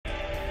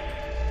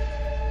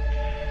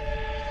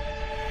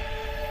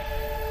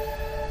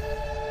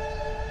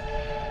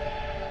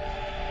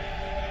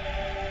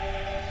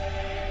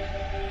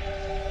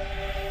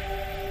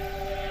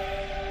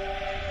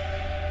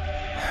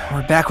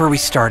we're back where we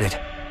started.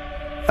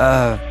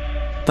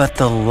 But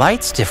the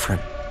light's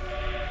different.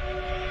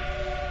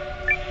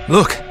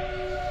 Look!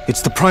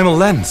 It's the primal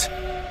lens.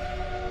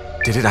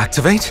 Did it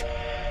activate?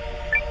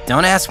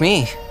 Don't ask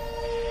me.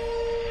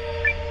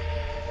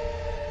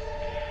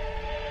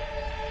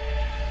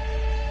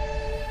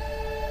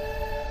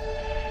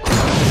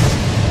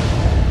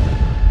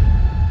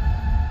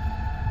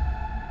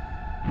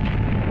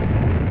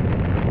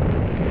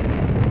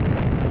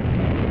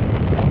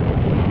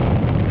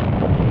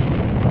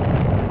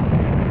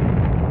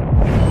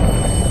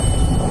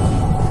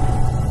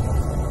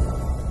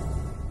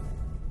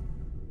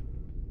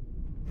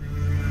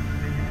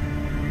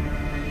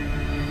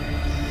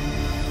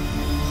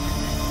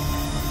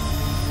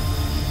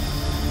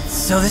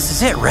 So this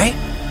is it, right?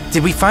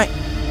 Did we find...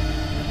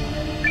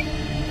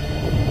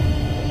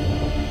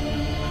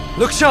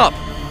 Look sharp!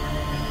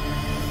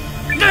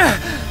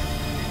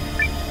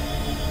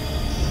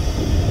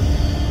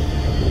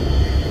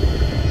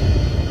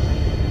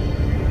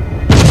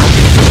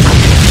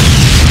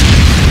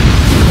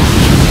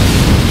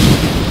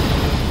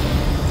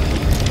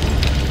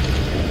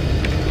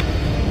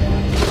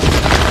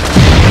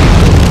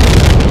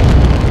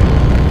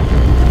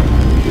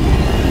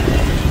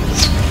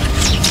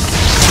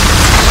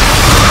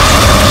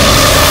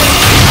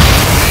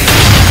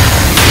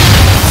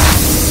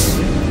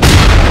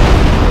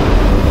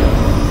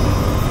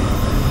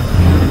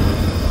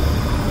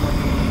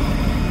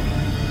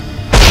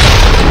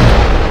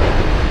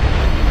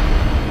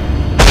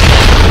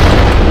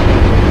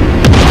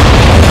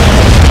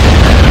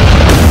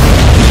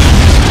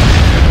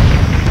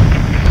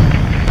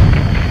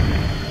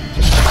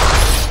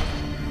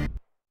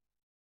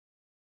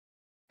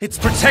 It's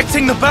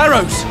protecting the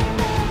barrows!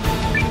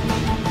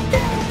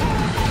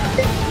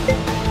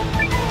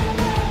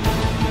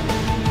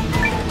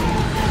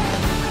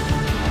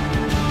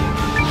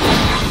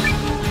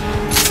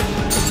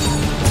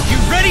 You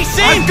ready,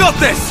 Seign? I've got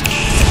this!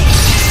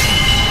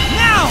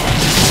 Now!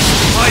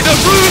 By the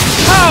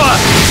rune's power!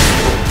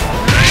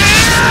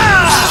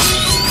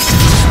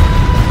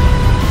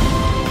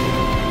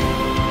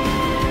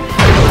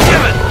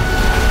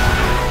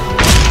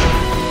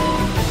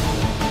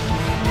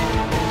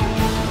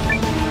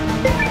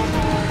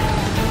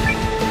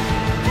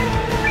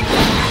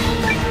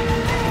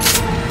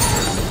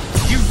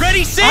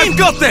 I've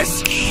got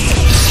this!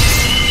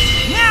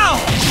 Now!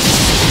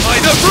 By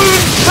the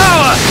rune's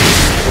power!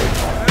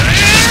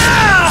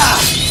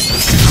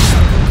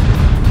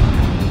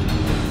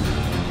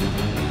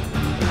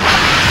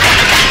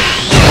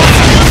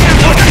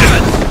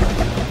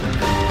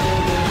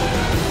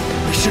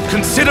 We should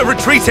consider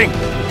retreating!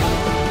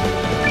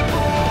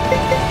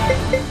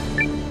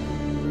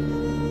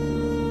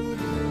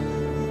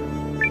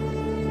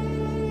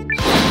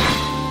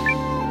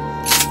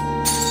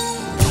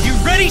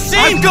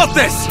 Seign? I've got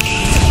this!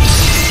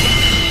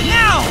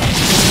 Now!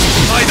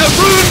 By the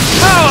rune's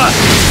power!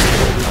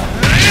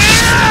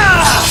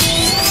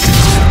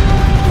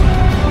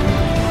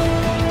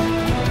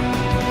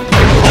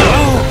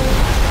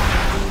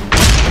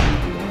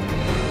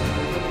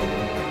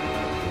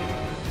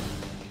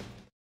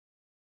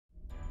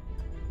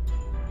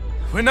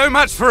 We're no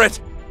match for it!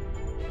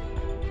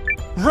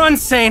 Run,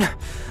 Seign!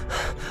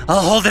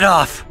 I'll hold it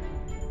off.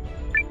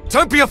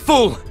 Don't be a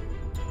fool!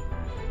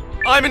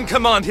 I'm in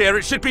command here,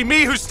 it should be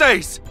me who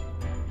stays!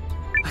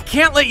 I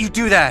can't let you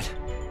do that!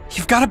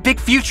 You've got a big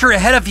future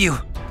ahead of you!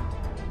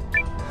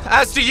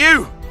 As do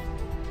you!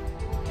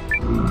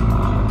 Go,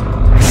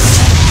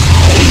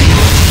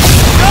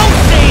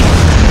 Seign!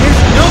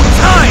 There's no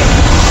time!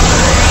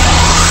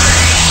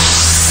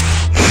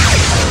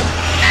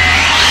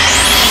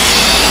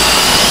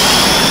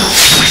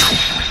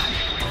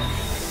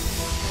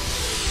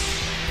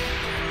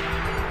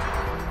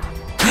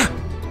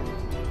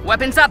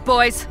 Weapons up,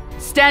 boys!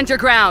 Stand your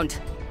ground!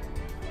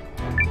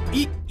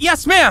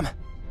 Yes, ma'am!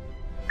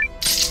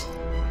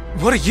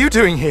 What are you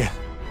doing here?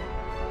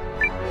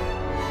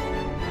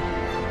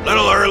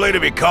 Little early to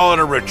be calling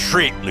a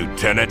retreat,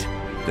 Lieutenant.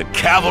 The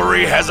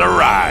cavalry has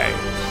arrived.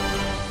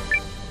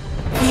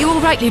 You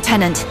all right,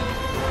 Lieutenant?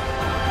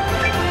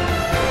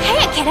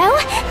 Hey, kiddo!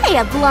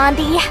 Hey,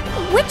 Blondie!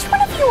 Which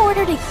one of you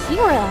ordered a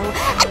hero?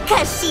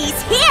 'Cause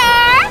she's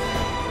here!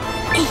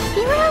 A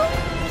hero?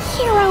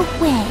 Hero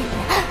when?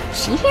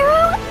 She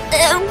hero?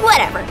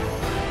 Whatever.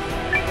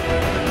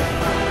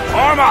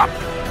 Arm up!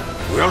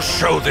 We'll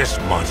show this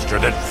monster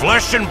that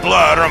flesh and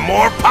blood are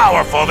more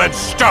powerful than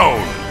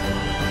stone!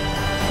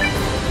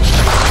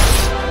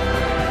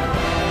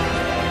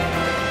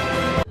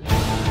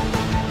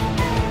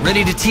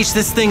 Ready to teach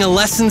this thing a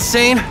lesson,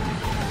 Seign?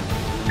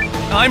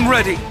 I'm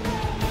ready!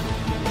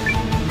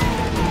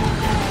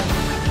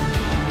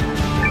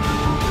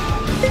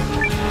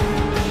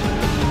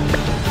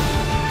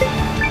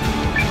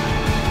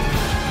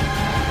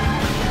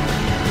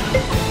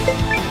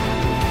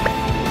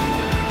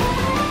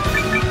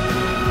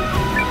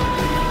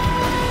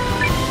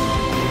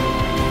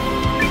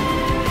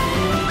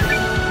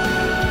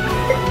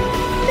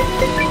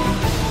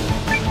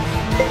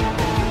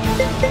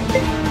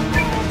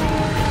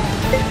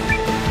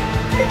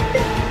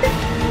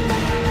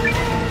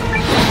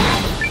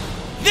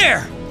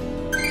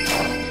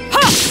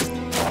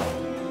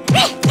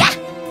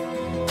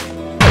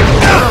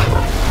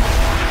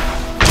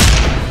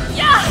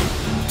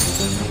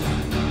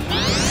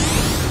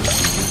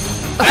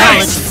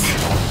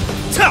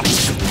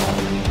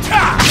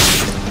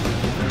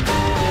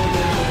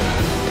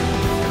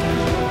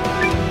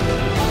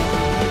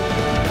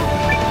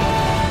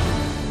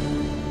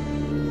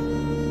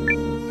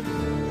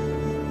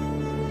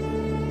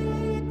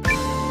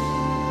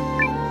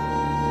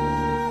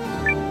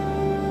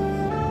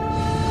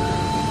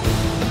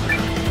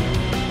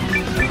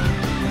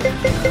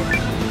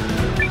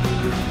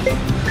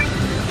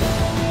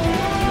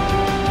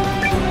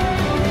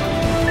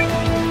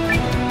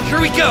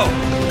 go!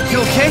 You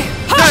okay?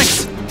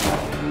 Thanks!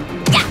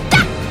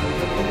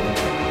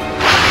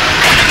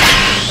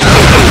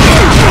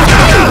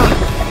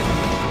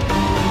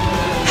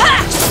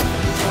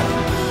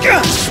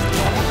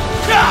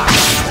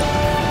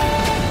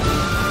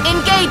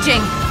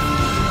 Engaging!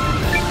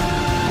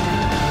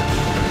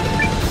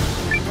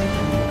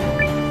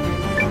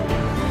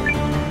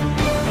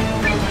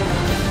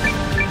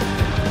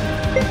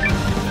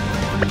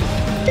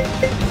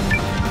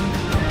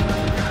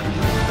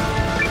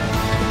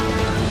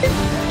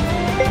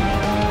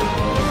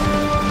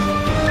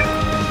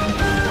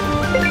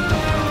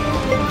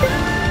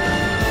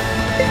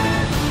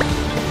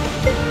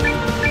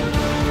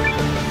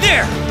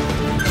 There!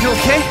 You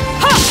okay?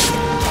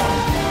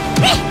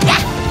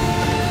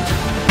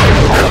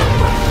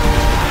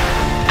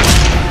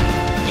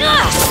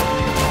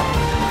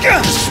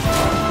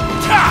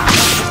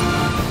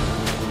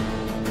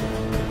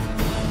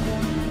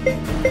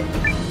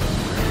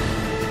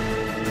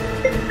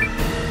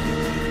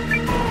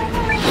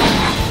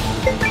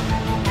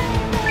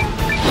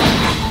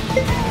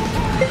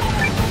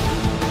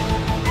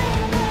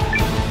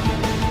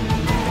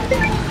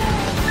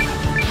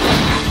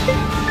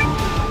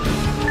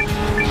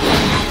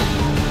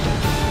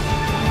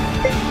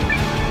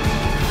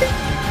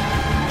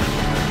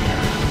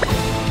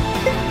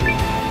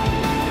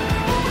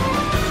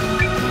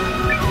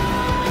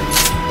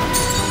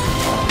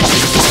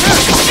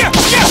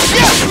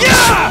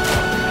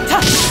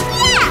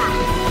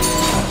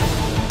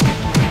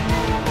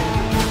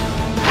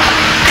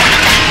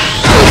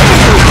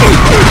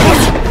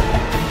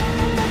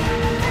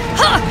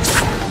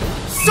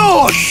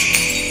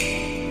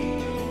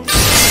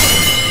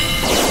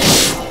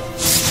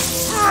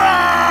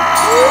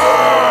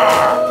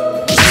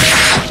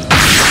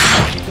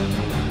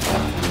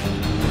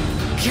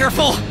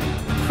 Careful!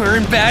 We're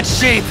in bad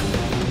shape!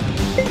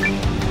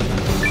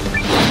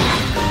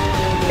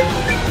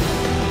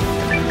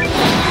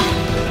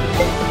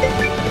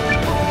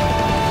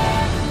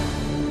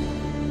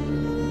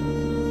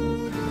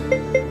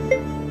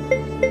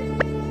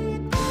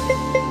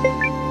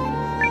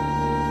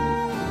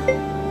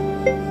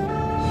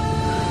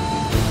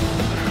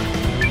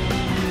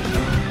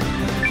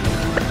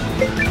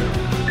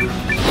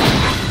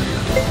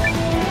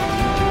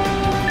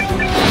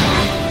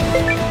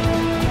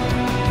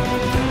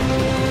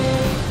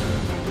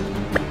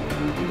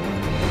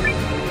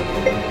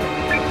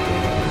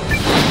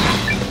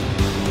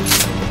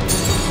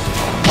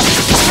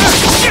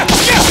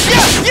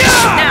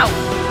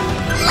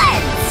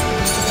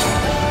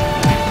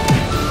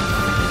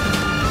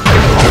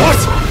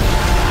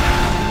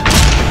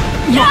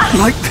 Not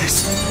like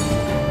this!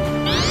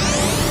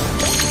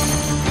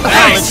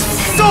 Hey!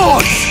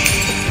 Swords!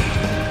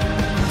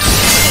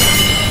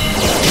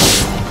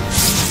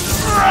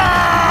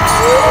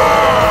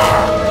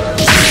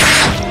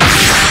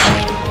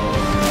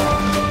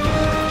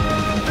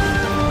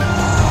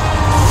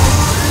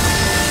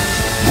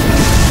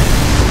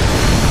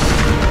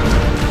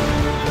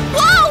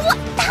 Whoa!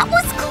 That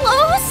was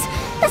close!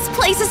 This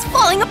place is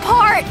falling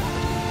apart!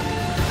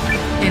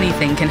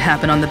 Anything can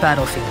happen on the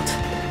battlefield.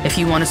 If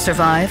you want to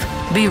survive,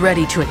 be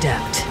ready to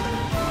adapt.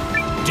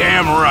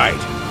 Damn right.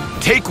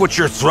 Take what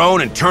you're thrown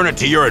and turn it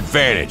to your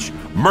advantage.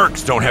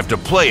 Mercs don't have to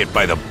play it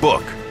by the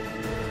book.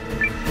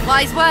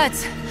 Wise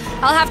words.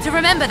 I'll have to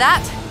remember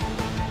that.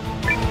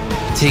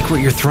 Take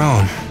what you're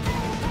thrown.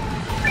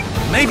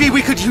 Maybe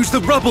we could use the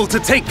rubble to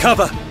take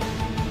cover.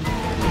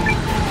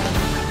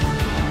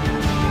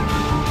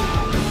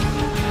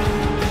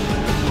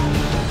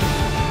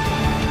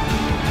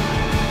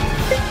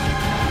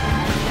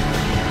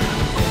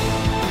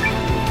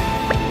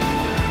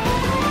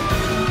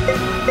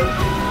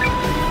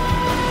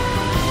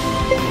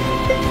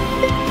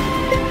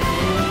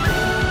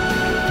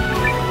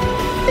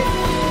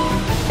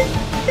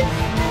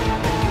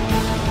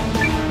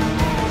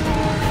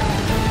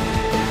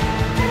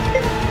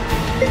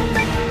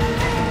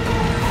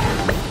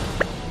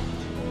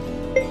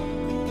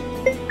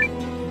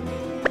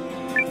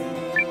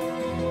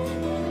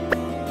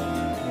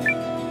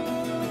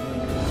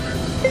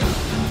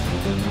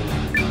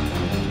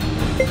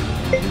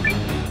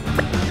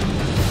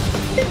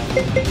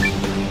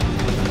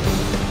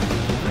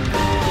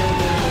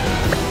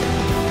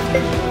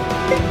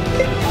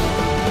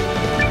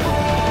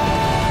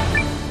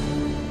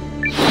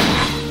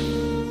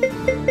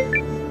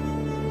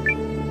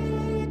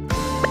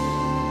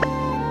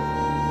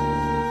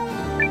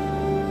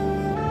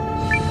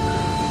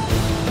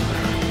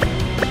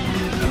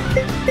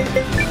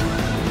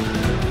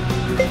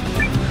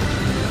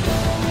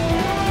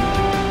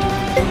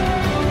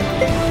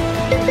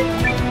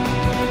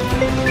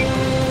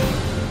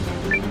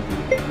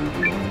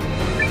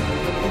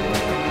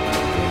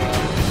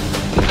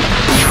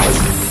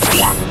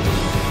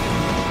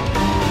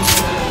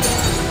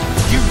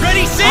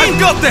 Seign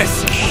got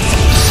this!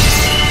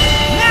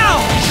 Now!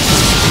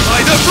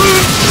 By the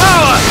root's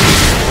power!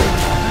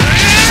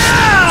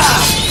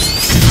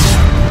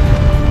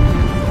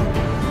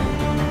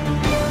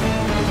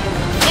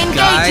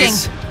 Engaging!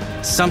 Guys,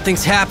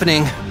 Something's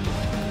happening.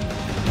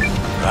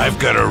 I've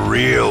got a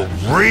real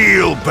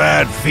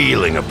bad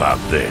feeling about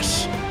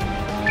this.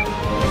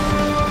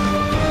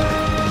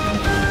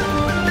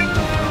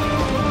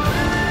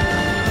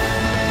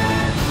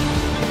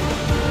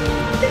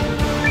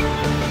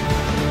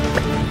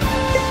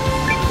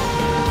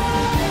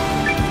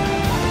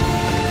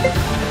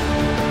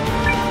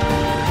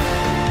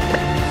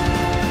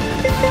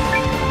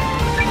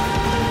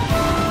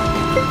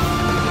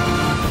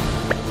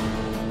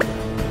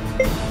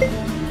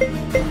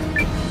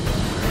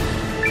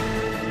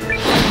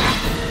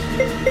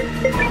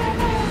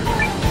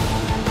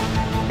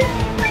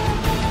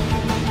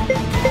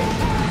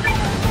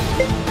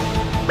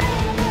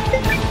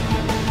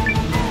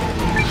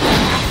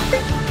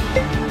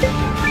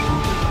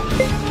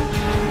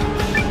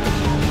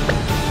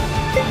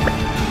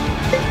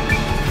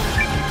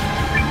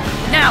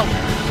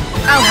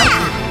 I'll help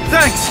you.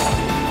 Thanks!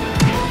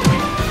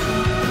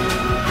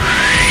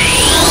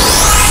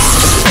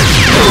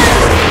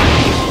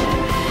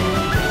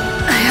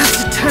 I have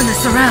to turn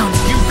this around.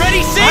 You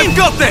ready, Seign? I've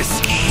got this!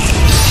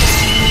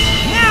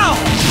 Now!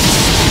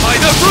 By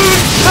the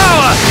root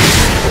power!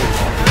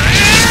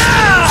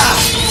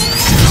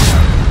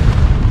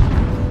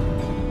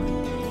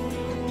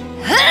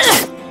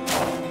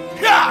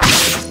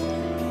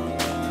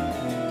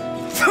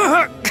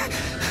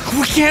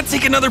 We can't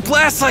take another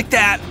blast like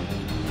that!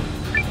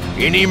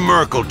 Any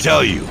merc will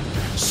tell you,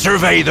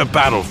 survey the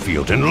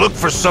battlefield and look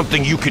for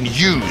something you can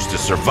use to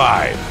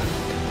survive.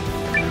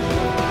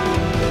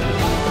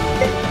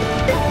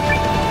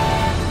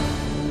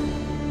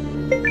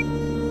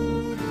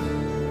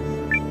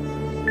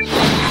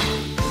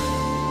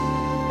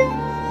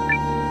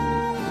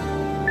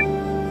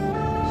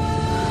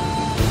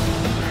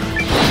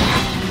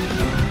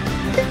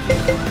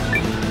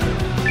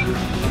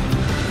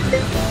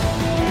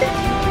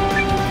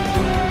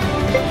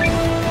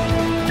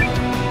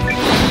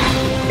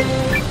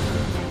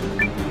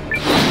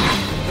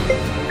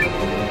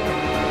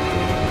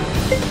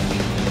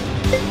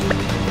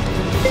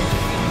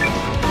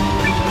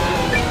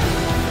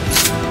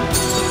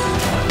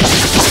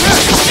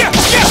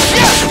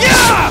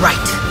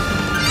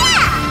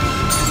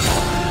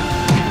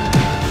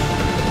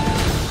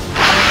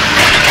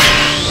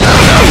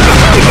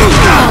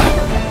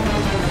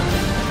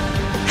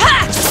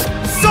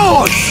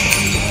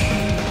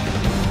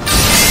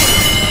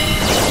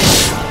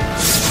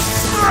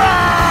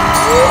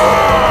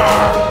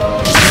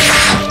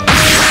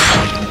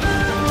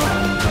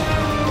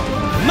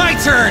 My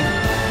turn!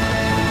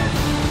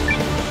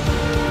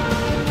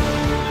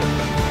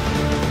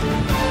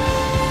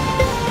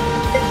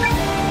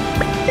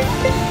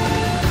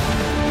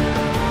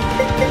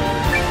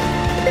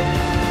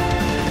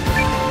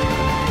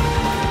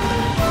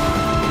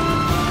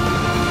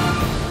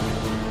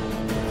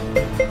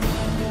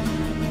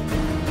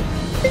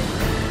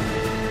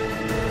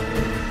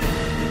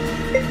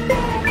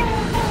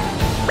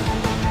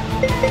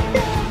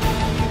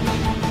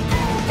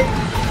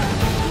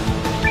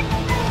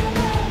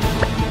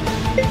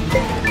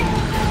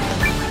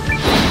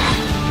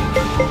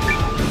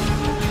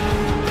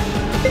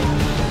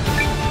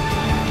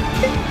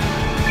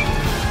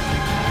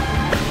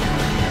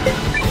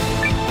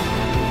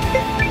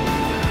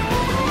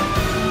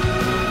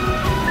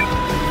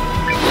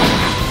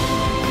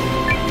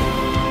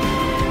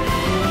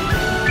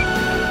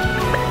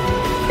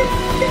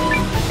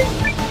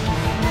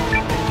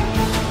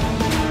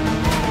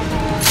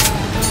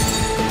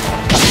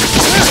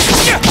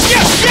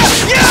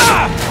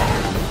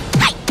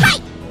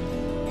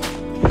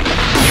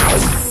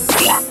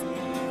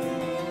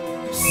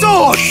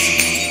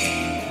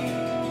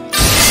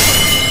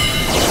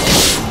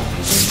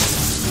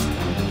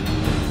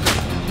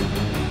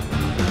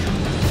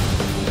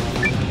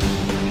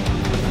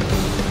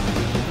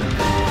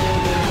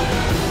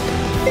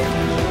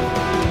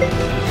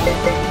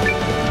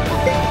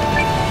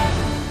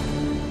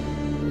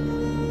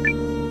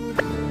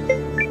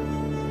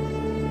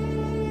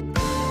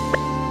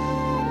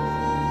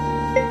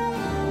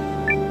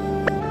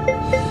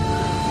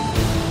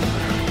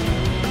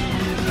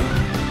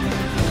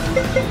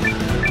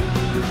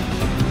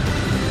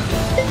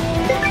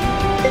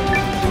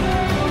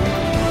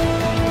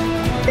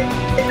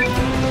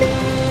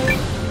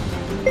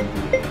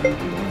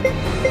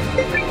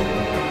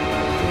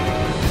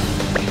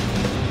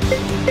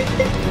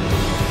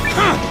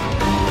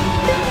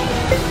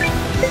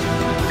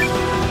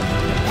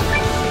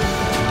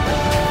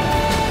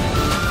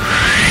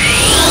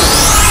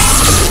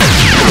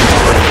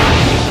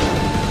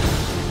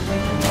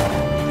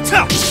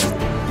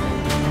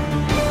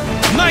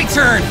 My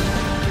turn!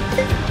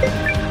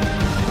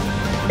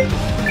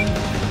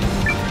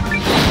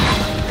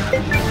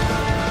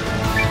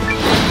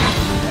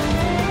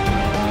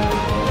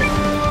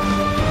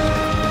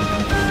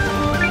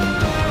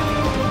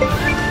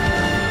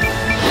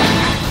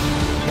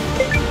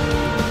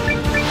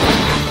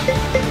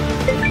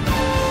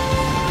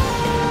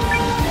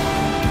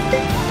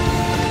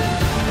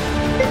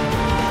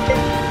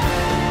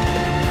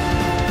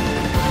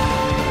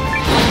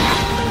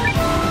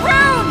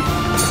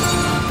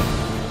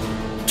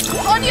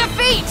 On your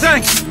feet!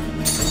 Thanks!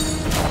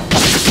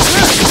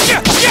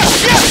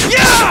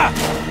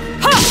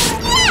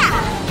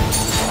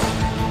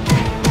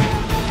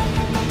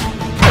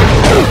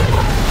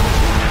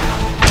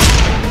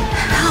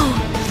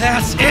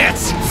 That's it!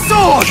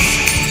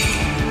 Swords!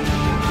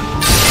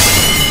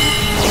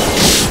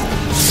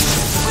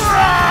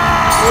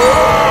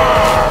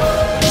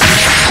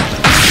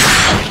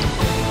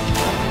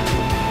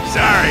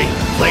 Sorry,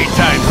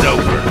 playtime's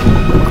over.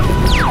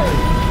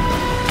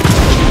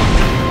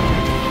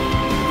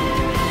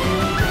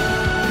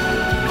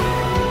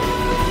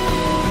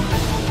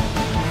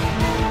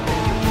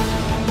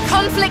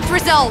 Conflict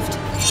resolved.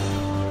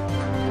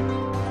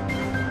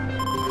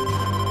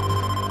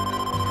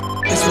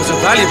 This was a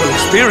valuable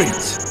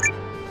experience.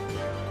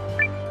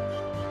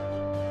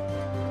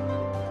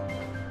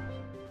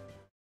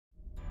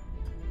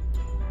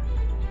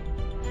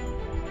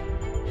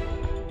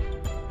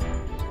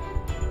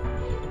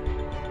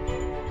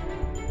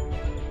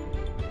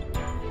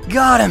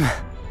 Got him!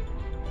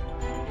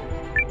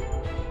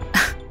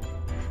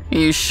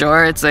 You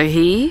sure it's a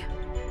he?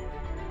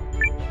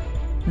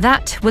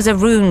 That was a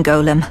rune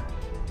golem.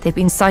 They've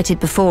been sighted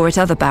before at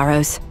other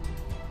barrows.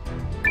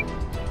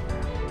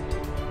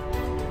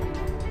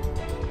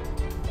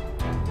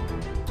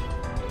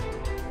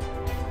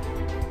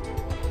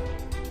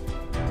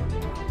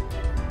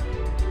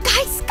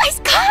 Guys!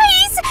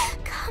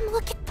 Come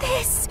look at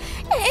this.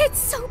 It's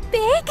so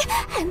big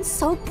and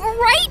so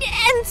bright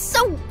and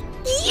so...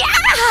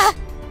 yeah!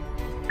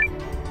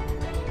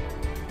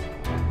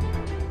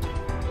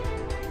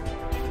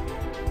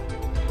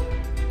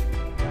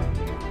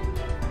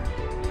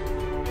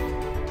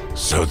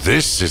 So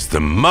this is the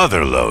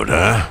mother lode,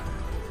 huh?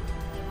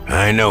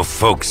 I know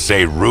folks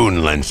say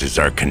rune lenses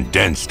are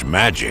condensed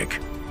magic,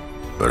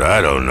 but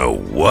I don't know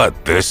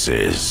what this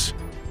is.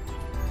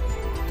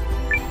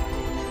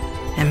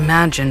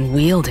 Imagine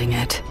wielding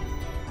it.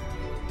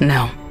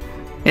 No,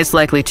 it's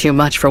likely too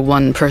much for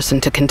one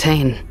person to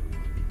contain.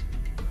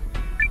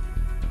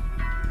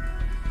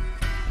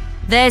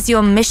 There's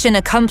your mission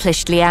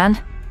accomplished,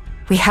 Lian.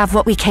 We have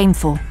what we came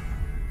for.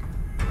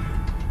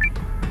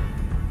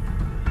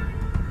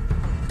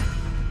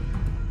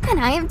 And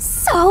I am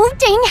so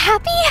dang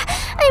happy.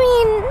 I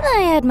mean,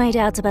 I had my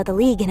doubts about the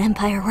League and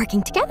Empire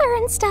working together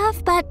and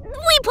stuff, but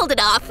we pulled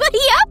it off.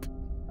 Yep.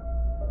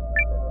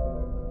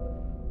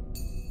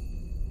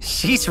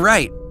 She's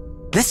right.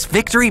 This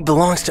victory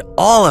belongs to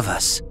all of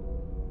us.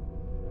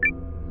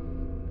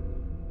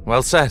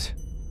 Well said.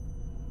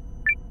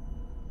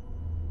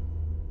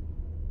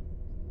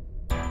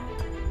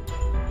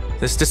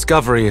 This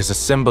discovery is a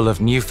symbol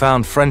of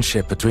newfound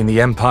friendship between the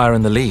Empire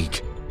and the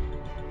League.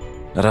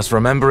 Let us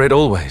remember it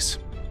always.